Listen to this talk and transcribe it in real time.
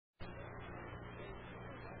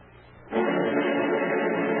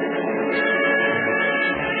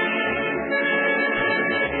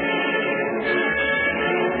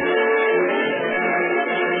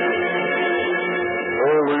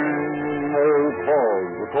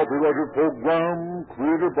copyrighted program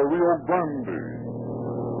created by Rio Grande.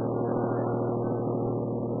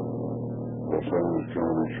 Los Angeles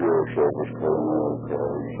County Sheriff's Office calling all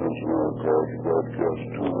cars. Attention all cars, broadcast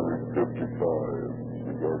 255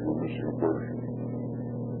 regarding a missing person.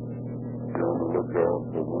 Be on the lookout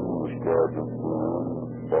for woman described as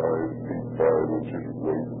blonde, 5 feet 5 inches,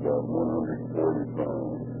 weight about 140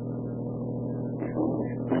 pounds. This woman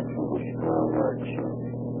speaks with a strong accent.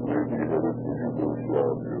 May be headed for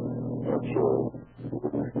Yugoslavia. That's all.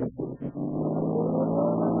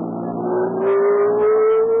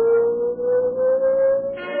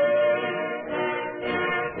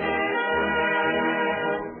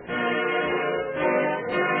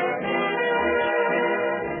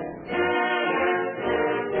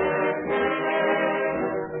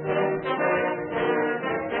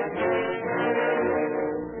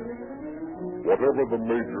 Whatever the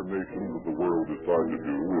major nations of the world decide to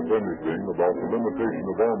do, if anything, about the limitation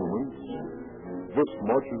of armaments, this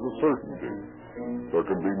much is a certainty. There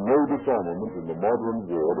can be no disarmament in the modern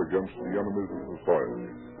war against the enemies of society.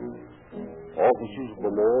 Officers of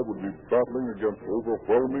the law would be battling against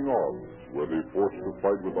overwhelming odds were they forced to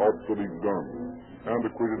fight with obsolete guns,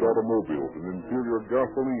 antiquated automobiles, and inferior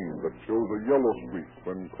gasoline that shows a yellow streak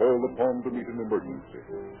when called upon to meet an emergency.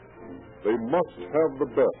 They must have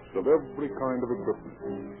the best of every kind of equipment.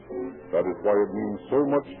 That is why it means so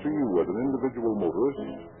much to you as an individual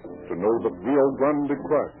motorist to know that Rio Grande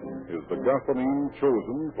Crack is the gasoline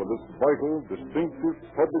chosen for this vital, distinctive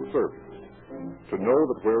public service. To know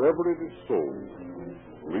that wherever it is sold,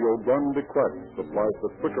 Rio Grande Crack supplies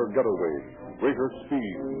the quicker getaway, greater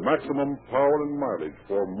speed, maximum power and mileage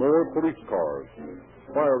for more police cars,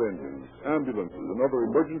 fire engines, ambulances, and other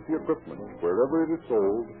emergency equipment wherever it is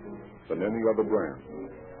sold than any other brand.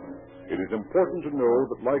 It is important to know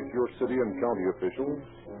that, like your city and county officials,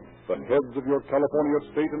 the heads of your California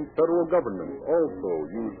state and federal government also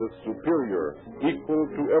use this superior, equal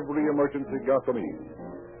to every emergency gasoline.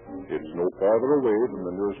 It's no farther away than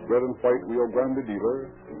the nearest red and white Rio Grande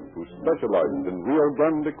dealer who specializes in Rio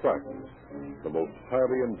Grande Crack, the most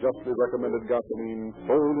highly and justly recommended gasoline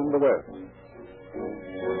sold in the West.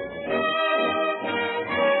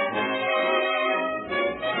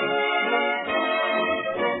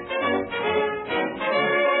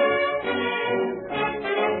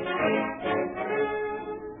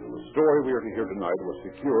 The story we are to hear tonight was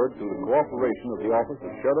secured through the cooperation of the office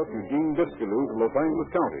of Sheriff Eugene Diskeloo of Los Angeles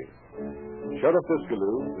County. Sheriff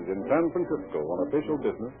Diskeloo is in San Francisco on official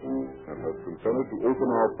business and has consented to open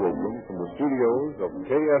our program from the studios of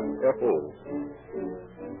KSFO.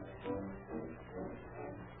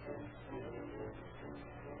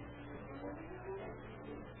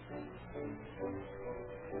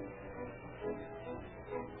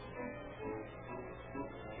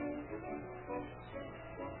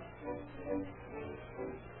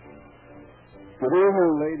 Good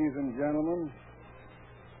evening, ladies and gentlemen.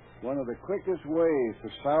 One of the quickest ways to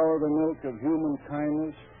sour the milk of human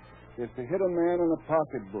kindness is to hit a man in the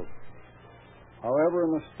pocketbook. However,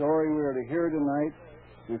 in the story we are to hear tonight,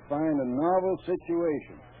 we find a novel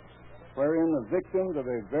situation wherein the victims of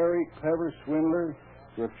a very clever swindler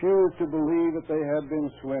refuse to believe that they have been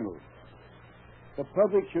swindled. The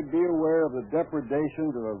public should be aware of the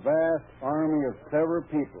depredations of a vast army of clever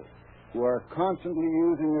people who are constantly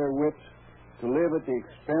using their wits to live at the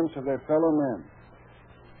expense of their fellow men.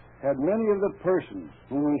 Had many of the persons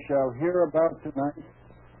whom we shall hear about tonight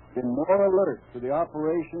been more alert to the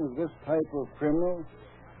operation of this type of criminal,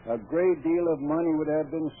 a great deal of money would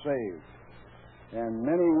have been saved, and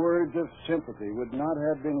many words of sympathy would not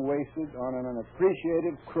have been wasted on an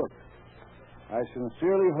unappreciated crook. I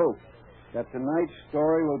sincerely hope that tonight's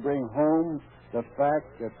story will bring home the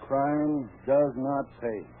fact that crime does not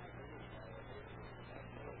pay.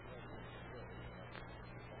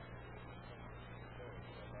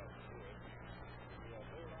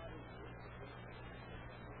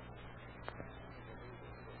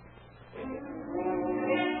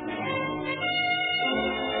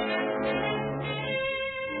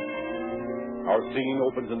 Our scene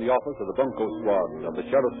opens in the office of the Bunko Squad of the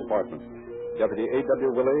Sheriff's Department. Deputy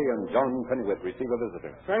A.W. Willey and John Pennywitt receive a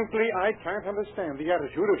visitor. Frankly, I can't understand the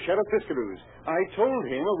attitude of Sheriff Diskeloo. I told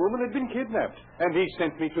him a woman had been kidnapped, and he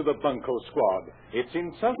sent me to the Bunko Squad. It's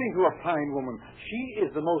insulting to a fine woman. She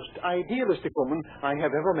is the most idealistic woman I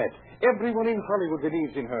have ever met. Everyone in Hollywood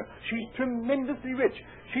believes in her. She's tremendously rich.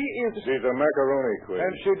 She is... She's a macaroni queen.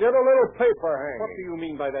 And she did a little paper hanging. What do you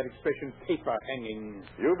mean by that expression, paper hanging?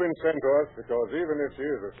 You've been sent to us because even if she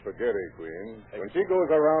is a spaghetti queen, when she goes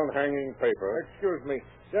around hanging paper, paper. Excuse me.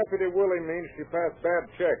 Deputy Willie means she passed bad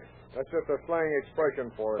checks. That's just a slang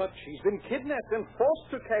expression for it. But she's been kidnapped and forced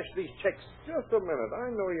to cash these checks. Just a minute. I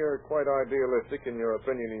know you're quite idealistic in your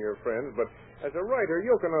opinion of your friends, but as a writer,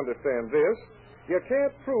 you can understand this. You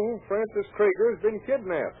can't prove Frances Krager has been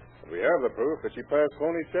kidnapped. We have the proof that she passed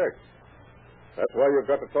phony checks. That's why you've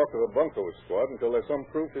got to talk to the bunco squad until there's some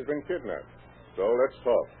proof she's been kidnapped. So let's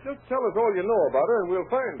talk. Just tell us all you know about her, and we'll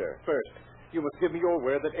find her. First, you must give me your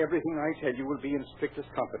word that everything I tell you will be in strictest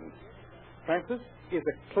confidence. Frances is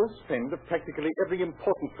a close friend of practically every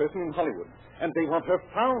important person in Hollywood, and they want her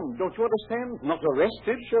found, don't you understand? Not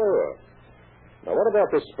arrested. Sure. Now, what about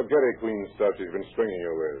this spaghetti queen stuff she's been stringing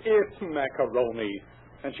you with? It's macaroni,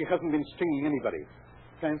 and she hasn't been stringing anybody.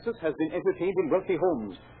 Frances has been entertained in wealthy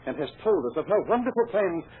homes and has told us of her wonderful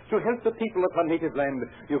plans to help the people of her native land,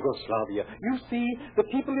 Yugoslavia. You see, the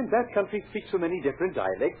people in that country speak so many different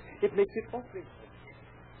dialects, it makes it awfully...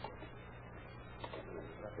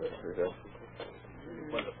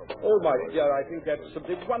 Oh, my dear, I think that's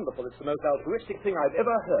simply wonderful. It's the most altruistic thing I've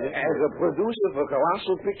ever heard. As a producer for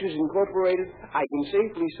Colossal Pictures Incorporated, I can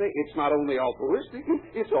safely say it's not only altruistic,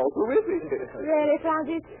 it's altruistic. Really,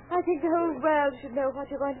 Francis, I think the whole world should know what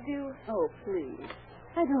you're going to do. Oh, please.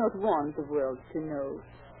 I do not want the world to know.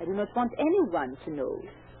 I do not want anyone to know.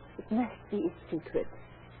 It must be a secret.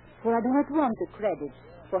 For I do not want the credit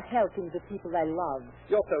for helping the people I love.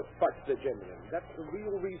 You're so frightfully genuine. That's the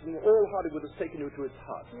real reason all Hollywood has taken you to its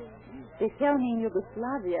heart. They tell me in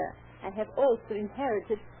Yugoslavia I have also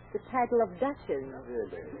inherited the title of Duchess.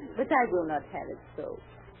 But I will not have it so.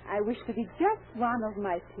 I wish to be just one of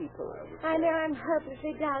my people. I know I'm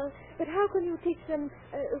hopelessly dull, but how can you teach them...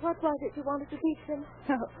 what was it you wanted to teach them?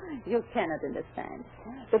 Oh, you cannot understand.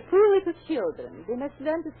 The poor little children, they must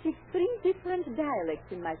learn to speak 3 different dialects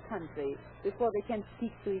in my country before they can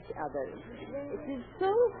speak to each other. It is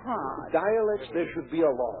so hard. Dialects, there should be a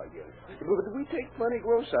law against. But we take plenty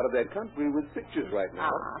gross out of that country with pictures right now.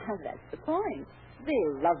 Ah, that's the point. They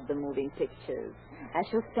love the moving pictures. I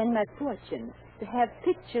shall spend my fortune to have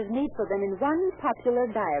pictures made for them in one popular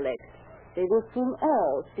dialect. They will soon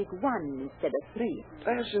all speak 1 instead of 3.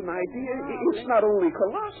 That's an idea. It's not only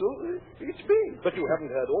colossal, it's big. But you haven't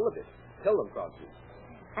heard all of it. Tell them, Francis.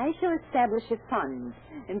 I shall establish a fund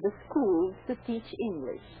in the schools to teach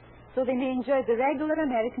English, so they may enjoy the regular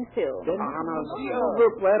American film. Now, Silver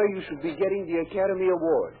Platter, you should be getting the Academy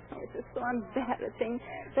Award. Oh, it is so embarrassing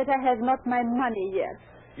that I have not my money yet.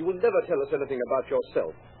 You will never tell us anything about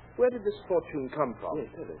yourself. Where did this fortune come from?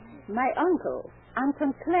 Yes, tell us. My uncle,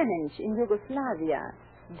 Anton Klemench in Yugoslavia,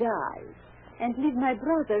 died and left my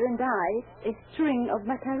brother and I a string of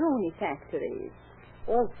macaroni factories.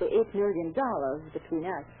 Also $8 million between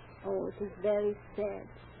us. Oh, it is very sad.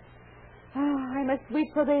 I must wait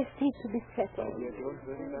for the estate to be settled.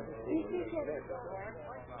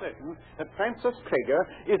 Certain that Frances Krager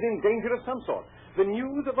is in danger of some sort. The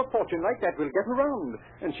news of a fortune like that will get around.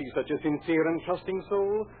 And she's such a sincere and trusting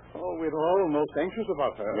soul. Oh, we're all most anxious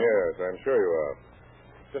about her. Yes, I'm sure you are.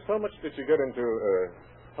 Just how much did you get into,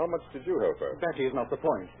 how much did you help her? That is not the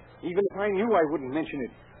point. Even if I knew, I wouldn't mention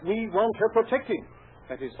it. We want her protected.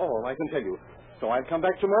 That is all I can tell you. So I'll come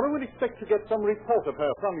back tomorrow and expect to get some report of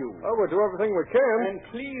her from you. Oh, we'll do everything we can. And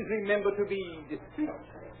please remember to be discreet.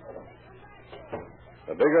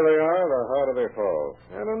 The bigger they are, the harder they fall.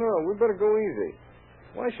 I don't know. We better go easy.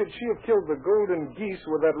 Why should she have killed the golden geese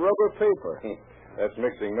with that rubber paper? That's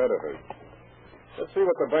mixing metaphors. Let's see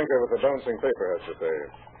what the banker with the bouncing paper has to say.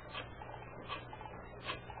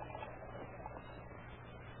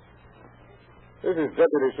 This is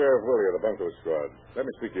Deputy Sheriff Willie of the Bunco Squad. Let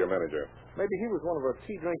me speak to your manager. Maybe he was one of her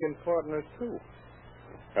tea-drinking partners, too.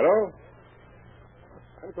 Hello?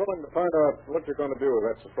 I'm calling to find out what you're going to do with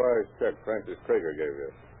that surprise check Francis Krager gave you.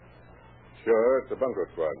 Sure, it's the Bunco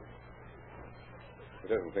Squad. He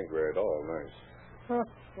doesn't think we're at all nice.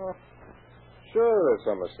 Sure, there's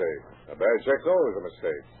some mistake. A bad check's always a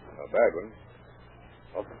mistake. A bad one.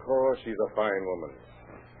 Of course, she's a fine woman.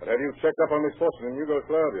 But have you checked up on Miss Fortune in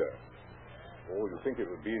Yugoslavia? Oh, you think it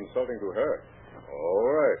would be insulting to her? All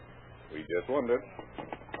right. We just wondered.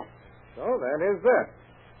 So that is that.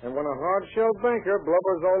 And when a hard-shell banker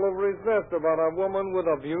blubbers all over his vest about a woman with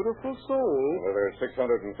a beautiful soul... Well, there's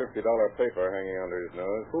 $650 paper hanging under his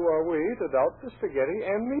nose. Who are we to doubt the spaghetti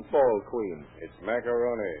and meatball queen? It's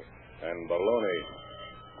macaroni and bologna.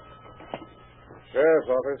 Sheriff's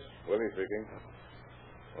office. Willie speaking.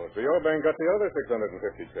 Oh, so your bank got the other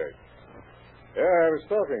 650 checks. Yeah, I was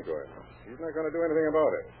talking to him. He's not going to do anything about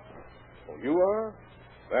it. Oh, you are?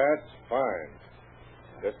 That's fine.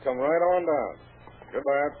 Just come right on down.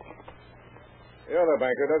 Goodbye. The other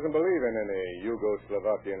banker doesn't believe in any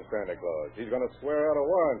Yugoslavian Santa Claus. He's going to swear out a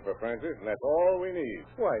warrant for Francis, and that's all we need.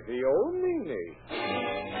 Why, the only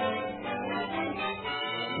need.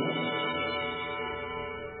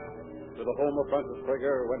 To the home of Francis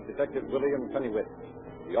Krieger went Detective William Pennywit.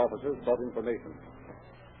 The officers sought information.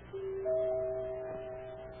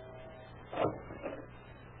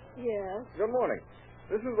 Yes. Good morning.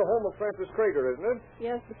 This is the home of Francis Krieger, isn't it?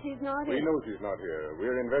 Yes, but she's not We here. know she's not here.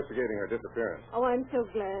 We're investigating her disappearance. Oh, I'm so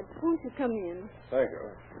glad. Won't you come in? Thank you.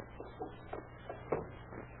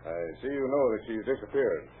 I see you know that she's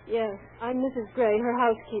disappeared. Yes, I'm Mrs. Gray, her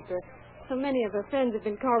housekeeper. So many of her friends have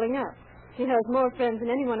been calling up. She has more friends than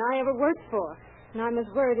anyone I ever worked for. And I'm as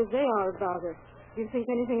worried as they are about her. Do you think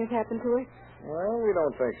anything has happened to her? Well, we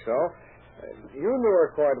don't think so. You knew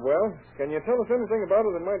her quite well. Can you tell us anything about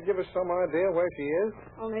her that might give us some idea where she is?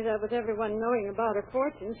 Only that with everyone knowing about her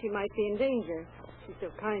fortune, she might be in danger. She's so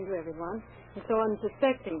kind to everyone and so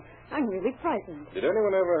unsuspecting. I'm really frightened. Did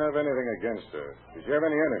anyone ever have anything against her? Did she have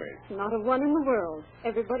any enemies? Not a one in the world.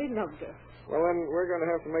 Everybody loved her. Well, then, we're going to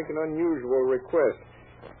have to make an unusual request.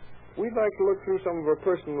 We'd like to look through some of her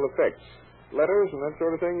personal effects. Letters and that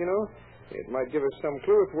sort of thing, you know. It might give us some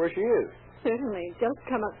clue as to where she is. Certainly. Just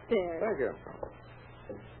come upstairs. Thank you.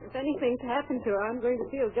 If anything's happened to her, I'm going to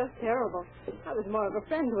feel just terrible. I was more of a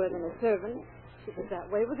friend to her than a servant. She was that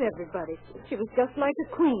way with everybody. She was just like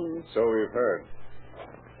a queen. So we've heard.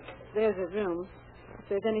 There's her room. If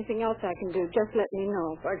there's anything else I can do, just let me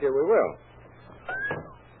know. Thank you, we will.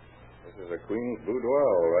 This is a queen's boudoir,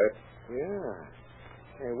 all right. Yeah.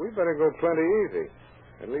 Hey, we better go plenty easy.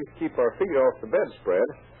 At least keep our feet off the bedspread.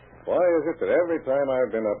 Why is it that every time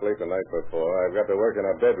I've been up late the night before, I've got to work in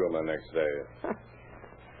a bedroom the next day?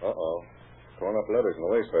 Uh-oh. Torn up letters in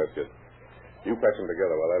the wastebasket. You patch them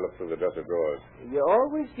together while I look through the dresser drawers. You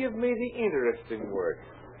always give me the interesting work.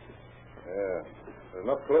 Yeah. There's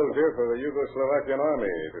enough clothes here for the Yugoslavian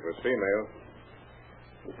army if it was female.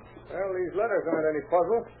 Well, these letters aren't any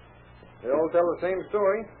puzzle. They all tell the same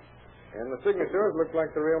story. And the signatures look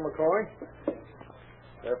like the real McCoy.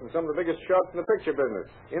 They're from some of the biggest shots in the picture business.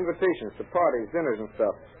 Invitations to parties, dinners, and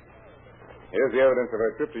stuff. Here's the evidence of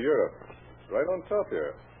her trip to Europe. Right on top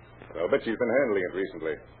here. I'll bet she's been handling it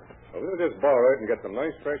recently. Well, we'll just borrow it and get some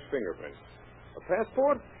nice fresh fingerprints. A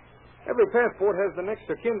passport? Every passport has the next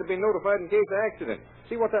of kin to be notified in case of accident.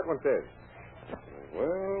 See what that one says.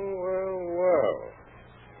 Well.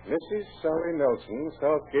 Mrs. Sally Nelson,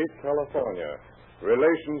 Southgate, California.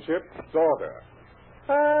 Relationship, daughter.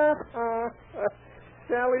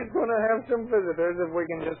 Sally's going to have some visitors if we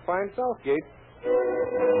can just find Southgate.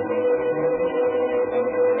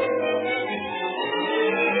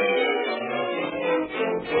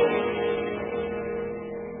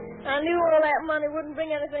 I knew all that money wouldn't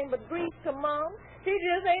bring anything but grief to Mom. She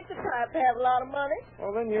just ain't the type to have a lot of money.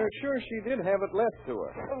 Well, then you're sure she did have it left to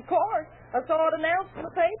her. Of course. I saw it announced in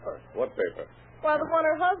the paper. What paper? Well, the one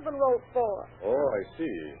her husband wrote for. Oh, I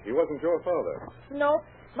see. He wasn't your father. Nope.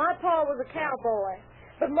 My pa was a cowboy.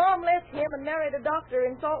 But Mom left him and married a doctor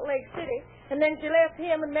in Salt Lake City, and then she left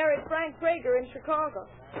him and married Frank Krieger in Chicago.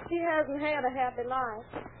 She hasn't had a happy life.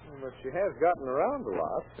 But she has gotten around a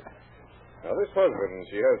lot. Now, this husband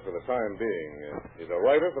she has for the time being, is a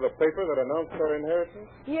writer for the paper that announced her inheritance?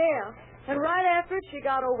 Yeah. And right after it, she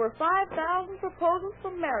got over 5,000 proposals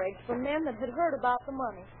for marriage from men that had heard about the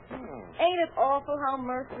money. Ain't it awful how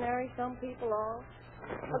mercenary some people are?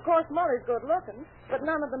 Of course, Mother's good looking, but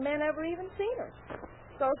none of the men ever even seen her.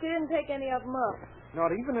 So she didn't take any of them up.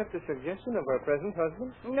 Not even at the suggestion of her present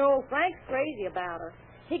husband? No, Frank's crazy about her.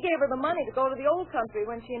 He gave her the money to go to the old country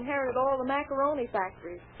when she inherited all the macaroni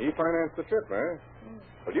factories. He financed the trip, eh?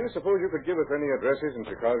 Well, do you suppose you could give us any addresses in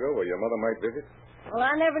Chicago where your mother might visit? Well,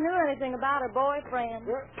 I never knew anything about her boyfriend.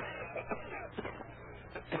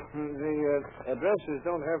 The addresses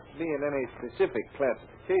don't have to be in any specific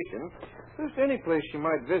classification. Just any place she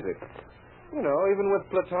might visit. You know, even with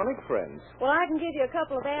platonic friends. Well, I can give you a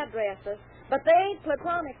couple of addresses, but they ain't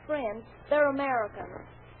platonic friends. They're Americans.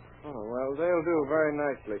 Oh, well, they'll do very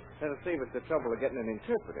nicely. That'll save us the trouble of getting an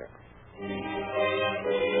interpreter.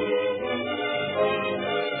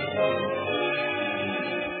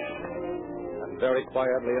 And very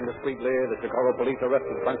quietly and discreetly, the Chicago police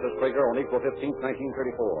arrested Francis Krieger on April 15th,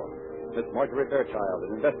 1934. Miss Marjorie Fairchild,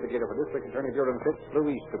 an investigator for District Attorney Durham Fitz,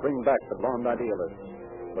 flew east to bring back the blonde idealist.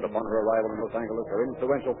 But upon her arrival in Los Angeles, her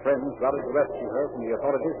influential friends rallied to rescue her from the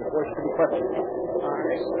authorities before she could be questioned.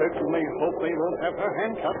 I certainly hope they won't have her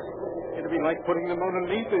handcuffed. It'd be like putting the Mona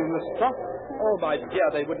Lisa in the stock. Oh, my dear,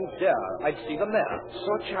 they wouldn't dare. I'd see them there.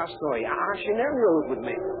 Such a story. A scenario it would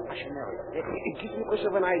make. A scenario. It gives me much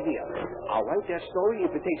of an idea. I'll write that story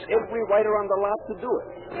if it takes every writer on the lot to do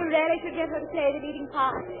it. You really should get her to play the leading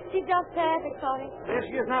part. She's just perfect for it. There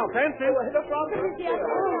she is now, Fancy.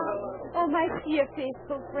 Oh, my dear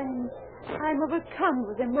faithful friends, I'm overcome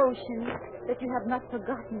with emotion that you have not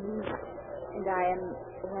forgotten me. And I am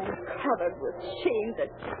covered with shame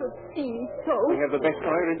that should seem so. We have the best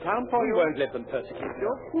lawyer in town for you. We won't let them persecute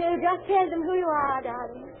you. No, just tell them who you are,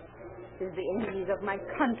 darling. It is the enemies of my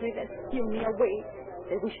country that steal me away.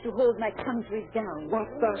 They wish to hold my country down.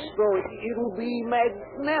 What the story? It'll be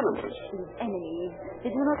magnanimous. These enemies,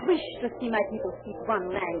 they do not wish to see my people speak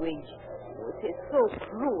one language. Oh, it is so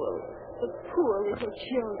cruel. The poor little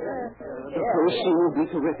children. The first scene will be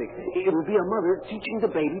terrific. It'll be a mother teaching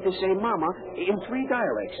the baby to say mama in 3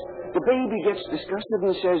 dialects. The baby gets disgusted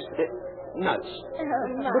and says, nuts.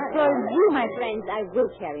 But for you, my friends, I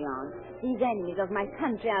will carry on. These enemies of my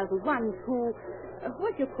country are the ones who,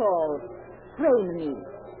 frame me.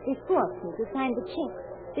 They force me to sign the check.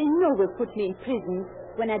 They know will put me in prison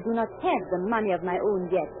when I do not have the money of my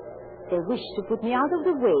own yet. They wish to put me out of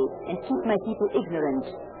the way and keep my people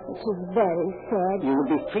ignorant. It is very sad. You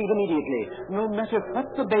will be freed immediately, no matter what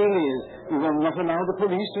the bail is. You will not allow the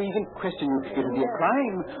police to even question you. It will be a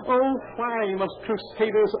crime. Oh, why must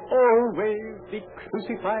crusaders always be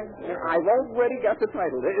crucified? I've already got the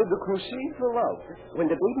title, The Crusade for Love. When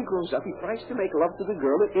the baby grows up, he tries to make love to the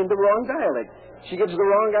girl in the wrong dialect. She gets the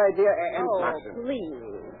wrong idea and please.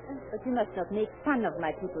 But you must not make fun of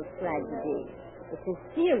my people's flag today. It is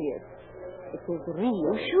serious. It is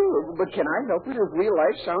real. Sure, but can I help it if real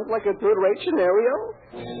life sounds like a third-rate scenario?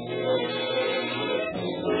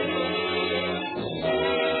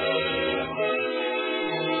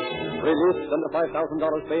 Released under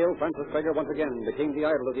 $5,000 bail, Francis Traeger once again became the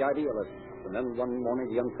idol of the idealists. And then one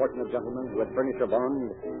morning, the unfortunate gentleman who had furnished her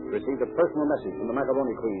bond received a personal message from the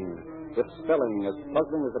Macaroni Queen. With spelling as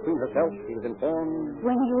puzzling as the Queen herself, he was informed,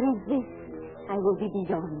 when you read this, I will be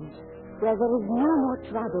beyond, where there is no more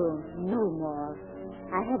trouble, no more.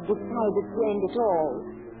 I have decided to end it all.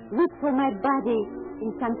 Look for my body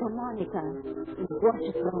in Santa Monica, in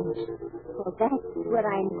waterfront, for that's where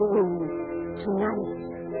I'm going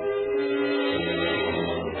tonight.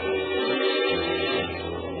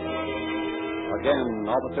 Again,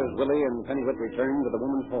 officers Willie and Pennywit returned to the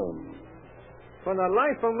woman's home. For the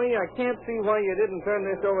life of me, I can't see why you didn't turn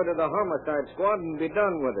this over to the homicide squad and be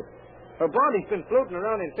done with it. Her body's been floating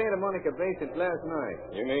around in Santa Monica Bay since last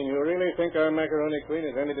night. You mean you really think our macaroni queen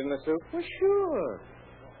has ended in the soup? Well, sure.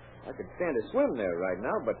 I could stand to swim there right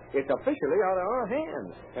now, but it's officially out of our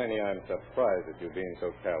hands. Penny, I'm surprised at you being so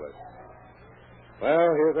callous. Well,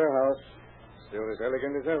 here's our house. Still as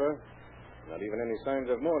elegant as ever. Not even any signs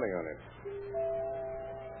of mourning on it.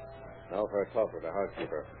 Now for a talk with the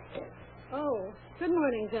housekeeper. Oh, good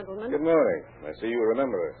morning, gentlemen. Good morning. I see you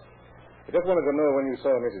remember us. I just wanted to know when you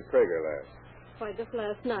saw Mrs. Traeger last. Why, just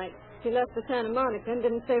last night. She left for Santa Monica and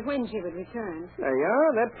didn't say when she would return. There you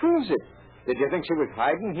are. That proves it. Did you think she was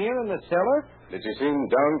hiding here in the cellar? Did she seem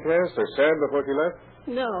downcast or sad before she left?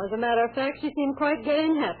 No, as a matter of fact, she seemed quite gay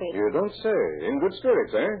and happy. You don't say. In good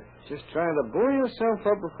spirits, eh? Just trying to buoy herself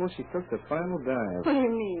up before she took the final dive. What do you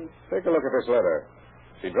mean? Take a look at this letter.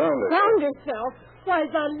 She drowned herself. Drowned herself? Why,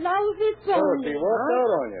 the lousy Oh, phony. she walked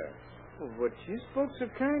out on you. Oh, but she spoke so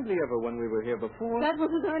kindly of her when we were here before. That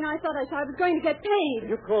wasn't her, and I thought I was going to get paid.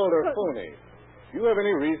 You called her phony. Do you have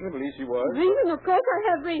any reason to believe she was? Reason? Of course I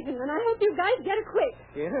have reason, and I hope you guys get it quick.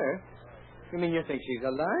 Yeah? You mean you think she's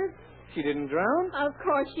alive? She didn't drown? Of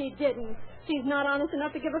course she didn't. She's not honest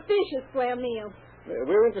enough to give a fish a square meal.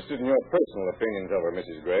 We're interested in your personal opinions of her,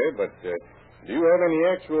 Mrs. Gray, but do you have any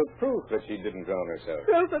actual proof that she didn't drown herself?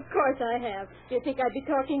 Proof? Of course I have. Do you think I'd be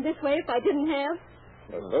talking this way if I didn't have?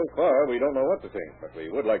 Well, so far, we don't know what to think, but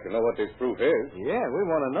we would like to know what this proof is. Yeah, we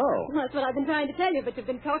want to know. That's what I've been trying to tell you, but you've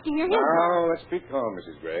been talking your head off. Now, let's be calm,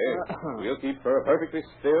 Mrs. Gray. We'll keep her perfectly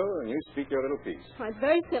still, and you speak your little piece. Well, it's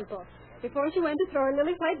very simple. Before she went to throw her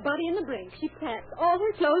lily white body in the brink, she packed all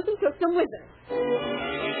her clothes and took them with her.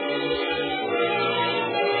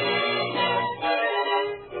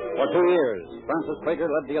 For 2 years, Frances Traeger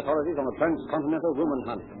led the authorities on a transcontinental woman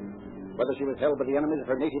hunt. Whether she was held by the enemies of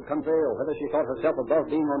her native country or whether she thought herself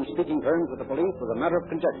above being on speaking terms with the police was a matter of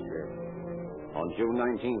conjecture. On June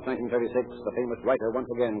 19, 1936, the famous writer once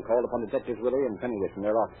again called upon Detectives Willie and Pennywith in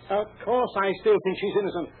their office. Of course, I still think she's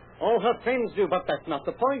innocent. All her friends do, but that's not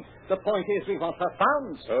the point. The point is we want her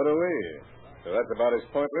found. So do we. So that's about as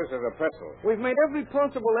pointless as a pretzel. We've made every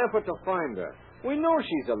possible effort to find her. We know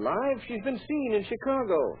she's alive. She's been seen in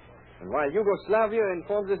Chicago. And while Yugoslavia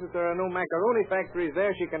informs us that there are no macaroni factories there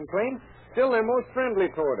she can claim, still they're most friendly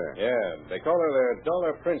toward her. Yeah, they call her their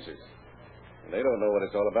dollar princess. And they don't know what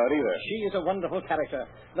it's all about either. She is a wonderful character.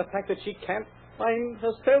 The fact that she can't find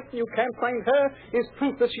herself, you can't find her, is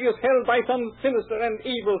proof that she is held by some sinister and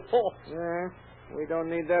evil force. Yeah, we don't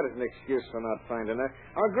need that as an excuse for not finding her.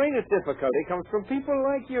 Our greatest difficulty comes from people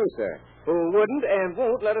like you, sir, who wouldn't and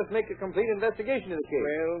won't let us make a complete investigation of the case.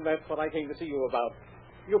 Well, that's what I came to see you about.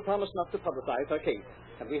 You promised not to publicize her case,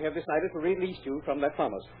 and we have decided to release you from that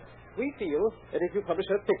promise. We feel that if you publish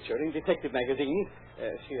her picture in Detective Magazine,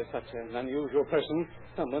 she is such an unusual person,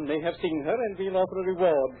 someone may have seen her and we'll offer a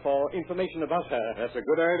reward for information about her. That's a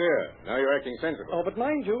good idea. Now you're acting sensible. Oh, but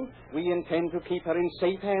mind you, we intend to keep her in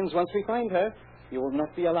safe hands once we find her. You will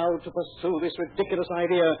not be allowed to pursue this ridiculous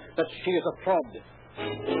idea that she is a fraud.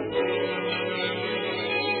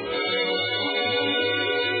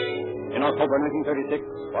 In October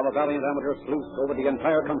 1936, while a valiant amateur sleuth over the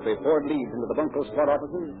entire country poured leads into the bunco squad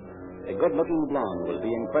offices, a good-looking blonde was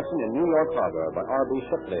being questioned in New York Harbor by R.B.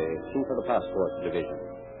 Shipley, chief of the passport division.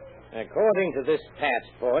 According to this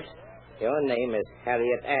passport, your name is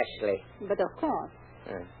Harriet Ashley. But of course.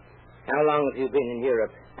 How long have you been in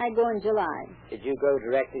Europe? I go in July. Did you go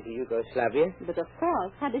directly to Yugoslavia? But of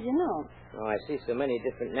course. How did you know? Oh, I see so many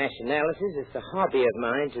different nationalities. It's a hobby of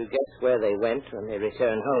mine to guess where they went when they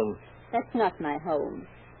return home. That's not my home.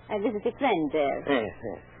 I visit a friend there.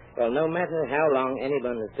 Well, no matter how long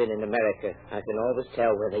anyone has been in America, I can always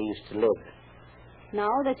tell where they used to live.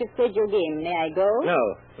 Now that you've played your game, may I go? No.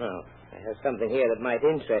 I have something here that might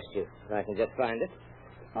interest you, if I can just find it.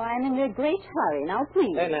 Oh, I'm in a great hurry. Now,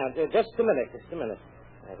 please. Now, just a minute.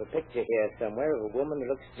 I have a picture here somewhere of a woman who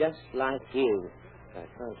looks just like you. I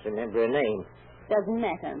can't remember her name. Doesn't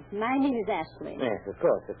matter. My name is Ashley. Yes, of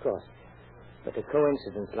course. But a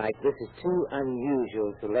coincidence like this is too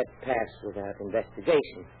unusual to let pass without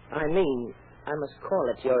investigation. I mean, I must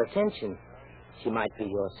call it your attention. She might be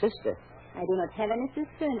your sister. I do not have any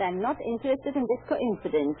sister, and I'm not interested in this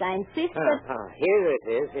coincidence. I insist that... Here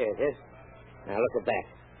it is. Now, look at that.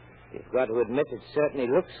 You've got to admit it certainly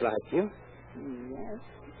looks like you. Yes.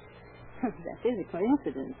 That is a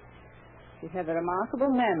coincidence. You have a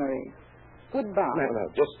remarkable memory. Goodbye. No,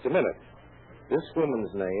 just a minute. This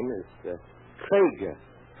woman's name is Krager.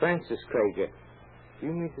 Frances Krager. Do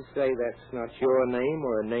you mean to say that's not your name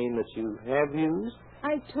or a name that you have used?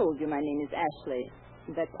 I told you my name is Ashley.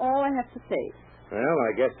 That's all I have to say. Well,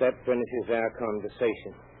 I guess that finishes our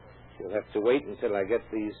conversation. You'll have to wait until I get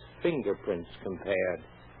these fingerprints compared.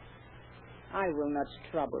 I will not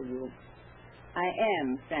trouble you. I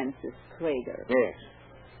am Frances Krager. Yes.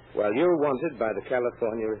 Well, you're wanted by the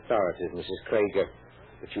California authorities, Mrs. Krager.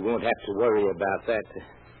 But you won't have to worry about that.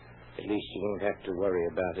 At least you won't have to worry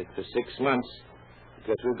about it for 6 months.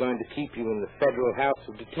 Because we're going to keep you in the federal house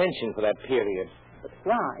of detention for that period. But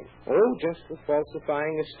why? Oh, just for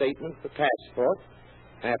falsifying a statement for passport.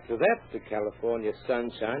 After that, the California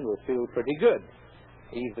sunshine will feel pretty good.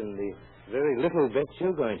 Even the very little bit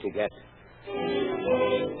you're going to get.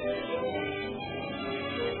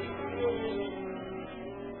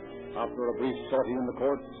 After a brief sortie in the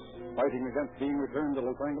courts, fighting against being returned to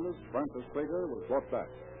Los Angeles, Frances Krager was brought back.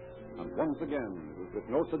 And once again, it was with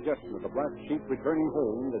no suggestion of the black sheep returning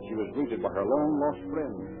home that she was greeted by her long-lost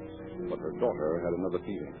friends. But her daughter had another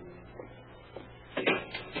feeling.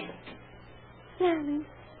 Sally,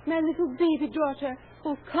 my little baby daughter,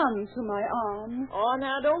 oh, come to my arms. Oh,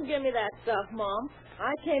 now, don't give me that stuff, Mom.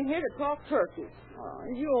 I came here to talk turkey. Oh,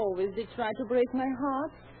 you always did try to break my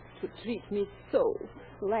heart, to treat me so,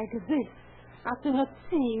 like this, after not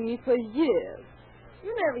seeing me for years.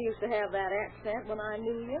 You never used to have that accent when I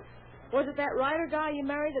knew you. Was it that writer guy you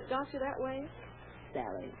married that got you that way?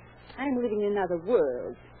 Sally, I'm living in another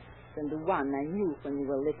world than the one I knew when you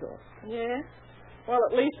were little. Yeah? Well,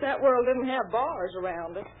 at least that world didn't have bars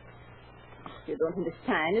around it. You don't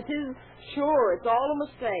understand. It is... Sure, it's all a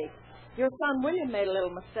mistake. Your son William made a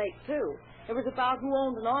little mistake, too. It was about who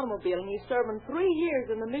owned an automobile, and you served him 3 years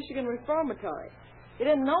in the Michigan Reformatory. You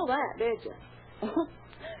didn't know that, did you?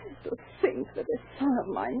 To think that a son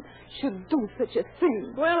of mine should do such a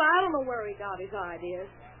thing. Well, I don't know where he got his ideas,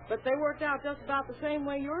 but they worked out just about the same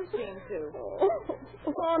way yours seem to.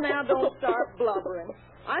 Oh, now don't start blubbering.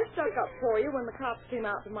 I stuck up for you when the cops came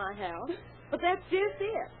out to my house, but that's just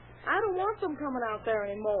it. I don't want them coming out there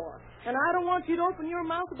anymore. And I don't want you to open your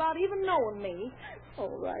mouth about even knowing me.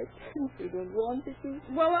 All right. You don't want it to?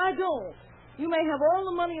 Well, I don't. You may have all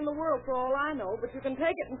the money in the world for all I know, but you can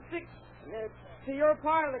take it and stick to your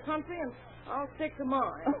part of the country, and I'll stick to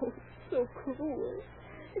mine. Oh, so cruel.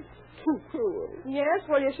 It's too cruel. Yes,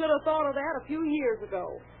 well, you should have thought of that a few years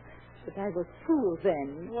ago. But I was fool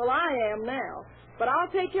then. Well, I am now. But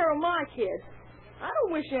I'll take care of my kids. I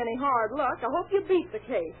don't wish you any hard luck. I hope you beat the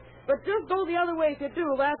case. But just go the other way if you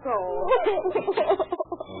do, that's all.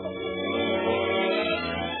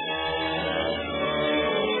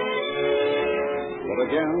 But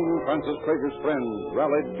again, Francis Craig's friends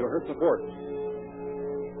rallied to her support.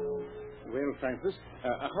 Well, Francis,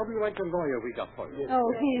 how do you like the lawyer we got for you?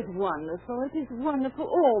 Oh, he is wonderful. It is wonderful,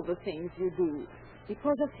 all the things you do.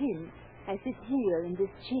 Because of him, I sit here in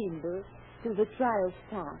this chamber till the trial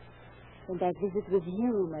starts. And I visit with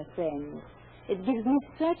you, my friend. It gives me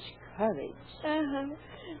such courage.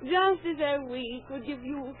 Just as a week would give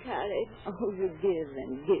you courage. Oh, you give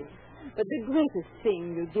and give. But the greatest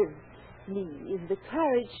thing you give me is the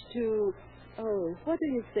courage to... Oh, what do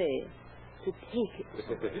you say? To take it.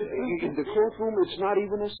 In the courtroom, it's not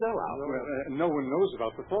even a sellout. Well, no one knows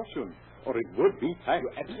about the fortune, or it would be taxed.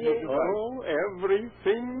 You're absolutely right. Oh,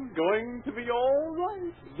 everything's going to be all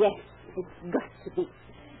right. Yes, it's got to be.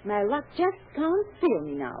 My luck just can't fail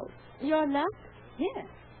me now. Your luck? Yes.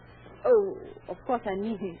 Oh, of course I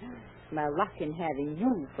mean my luck in having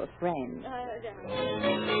you for friend.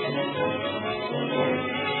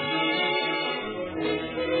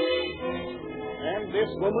 And this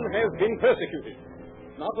woman has been persecuted,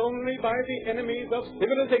 not only by the enemies of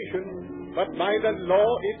civilization, but by the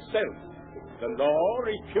law itself. The law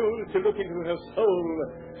refused to look into her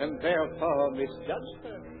soul, and therefore misjudged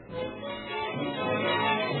her.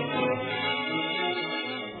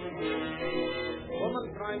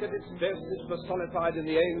 Womankind at its best is personified in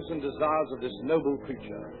the aims and desires of this noble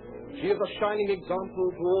creature. She is a shining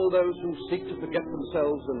example to all those who seek to forget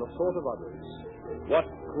themselves in the thought of others. What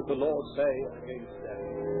could the Lord say against that?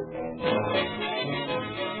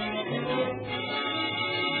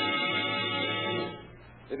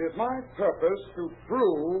 It is my purpose to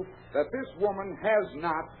prove that this woman has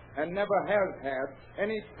not and never has had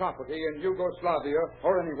any property in Yugoslavia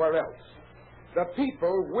or anywhere else. The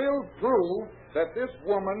people will prove that this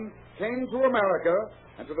woman came to America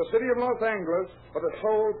and to the city of Los Angeles for the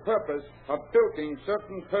sole purpose of bilking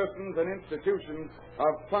certain persons and institutions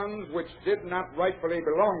of funds which did not rightfully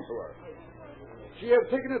belong to her. She has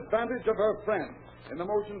taken advantage of her friends in the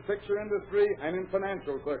motion picture industry and in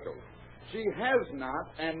financial circles. She has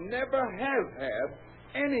not and never has had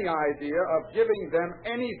any idea of giving them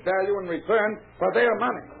any value in return for their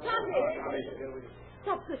money.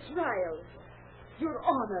 Stop the trial. Your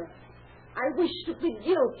Honor, I wish to plead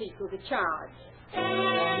guilty to the charge.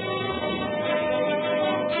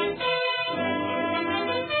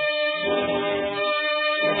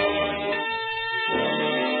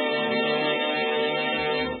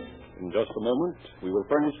 In just a moment, we will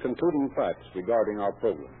furnish concluding facts regarding our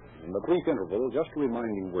program. In the brief interval, just a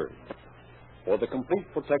reminding word. For the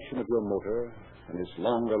complete protection of your motor and its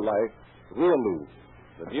longer life, Real Lube,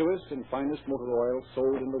 the newest and finest motor oil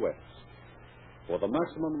sold in the West. For the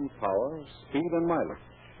maximum power, speed, and mileage,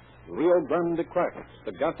 Rio Grande Crackers,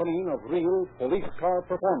 the gasoline of real police car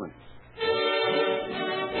performance.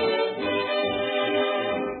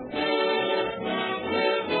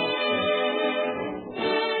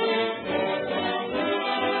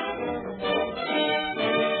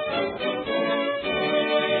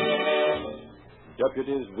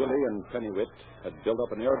 Deputies Willie and Pennywit had built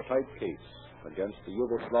up an airtight case against the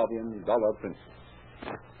Yugoslavian dollar princess.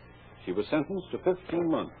 She was sentenced to 15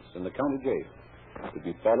 months in the county jail, to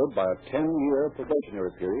be followed by a 10-year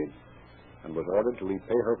probationary period, and was ordered to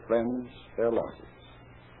repay her friends their losses.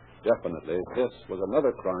 Definitely, this was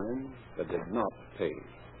another crime that did not pay.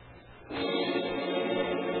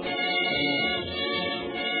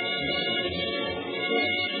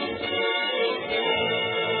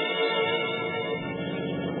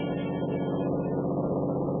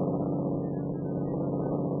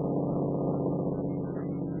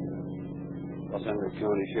 Los Angeles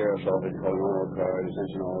County Sheriff's Office calling all cars,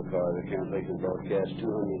 attention all cars, the cancellation broadcast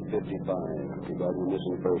 255 regarding a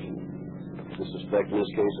missing person. The suspect in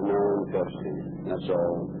this case is now in custody. That's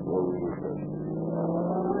all. Over and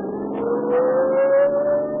out.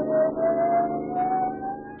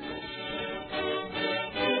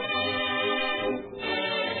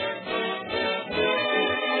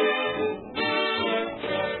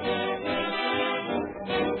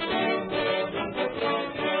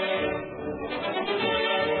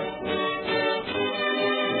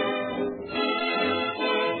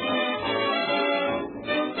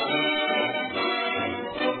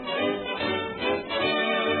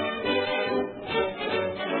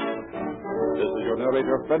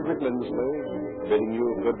 narrator Frederick Lindsley, bidding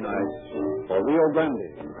you good night for Rio Grande.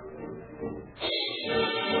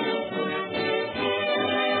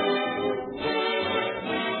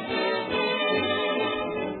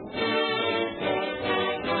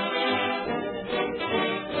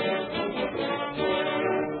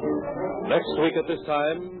 Next week at this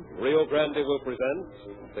time, Rio Grande will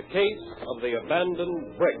present The Case of the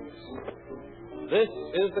Abandoned Bricks. This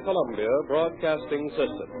is the Columbia Broadcasting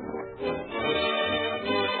System.